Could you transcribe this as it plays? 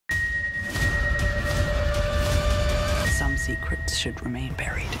secrets should remain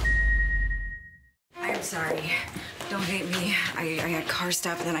buried. I'm sorry. Don't hate me. I had car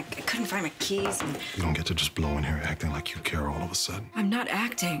stuff, and then I couldn't find my keys. You don't get to just blow in here acting like you care all of a sudden. I'm not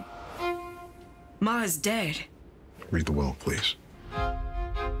acting. Ma is dead. Read the will, please.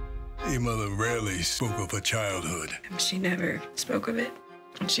 Your mother rarely spoke of her childhood. She never spoke of it,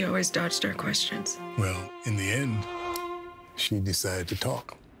 and she always dodged our questions. Well, in the end, she decided to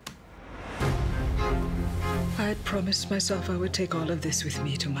talk. I had promised myself I would take all of this with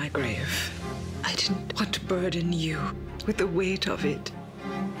me to my grave. I didn't want to burden you with the weight of it.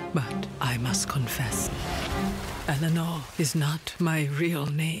 But I must confess, Eleanor is not my real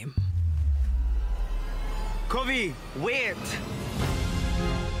name. Covey, wait!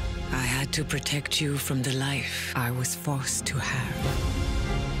 I had to protect you from the life I was forced to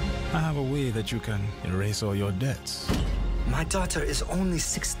have. I have a way that you can erase all your debts. My daughter is only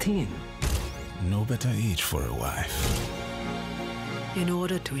 16. No better age for a wife. In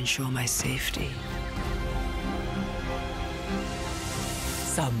order to ensure my safety,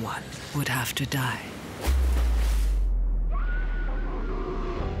 someone would have to die.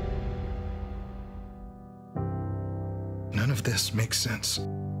 None of this makes sense.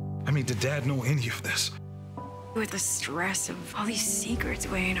 I mean, did Dad know any of this? With the stress of all these secrets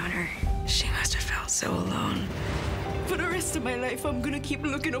weighing on her, she must have felt so alone. For the rest of my life, I'm gonna keep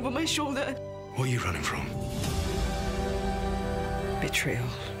looking over my shoulder. What are you running from? Betrayal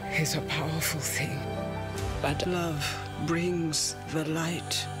is a powerful thing, but love brings the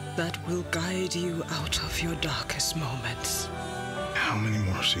light that will guide you out of your darkest moments. How many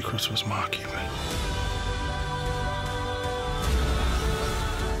more secrets was Ma keeping?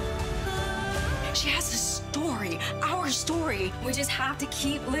 She has a story, our story. We just have to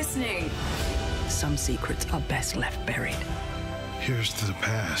keep listening. Some secrets are best left buried. Here's to the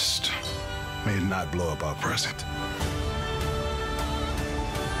past. May it not blow up our present.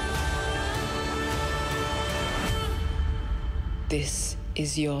 This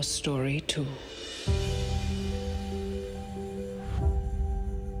is your story too.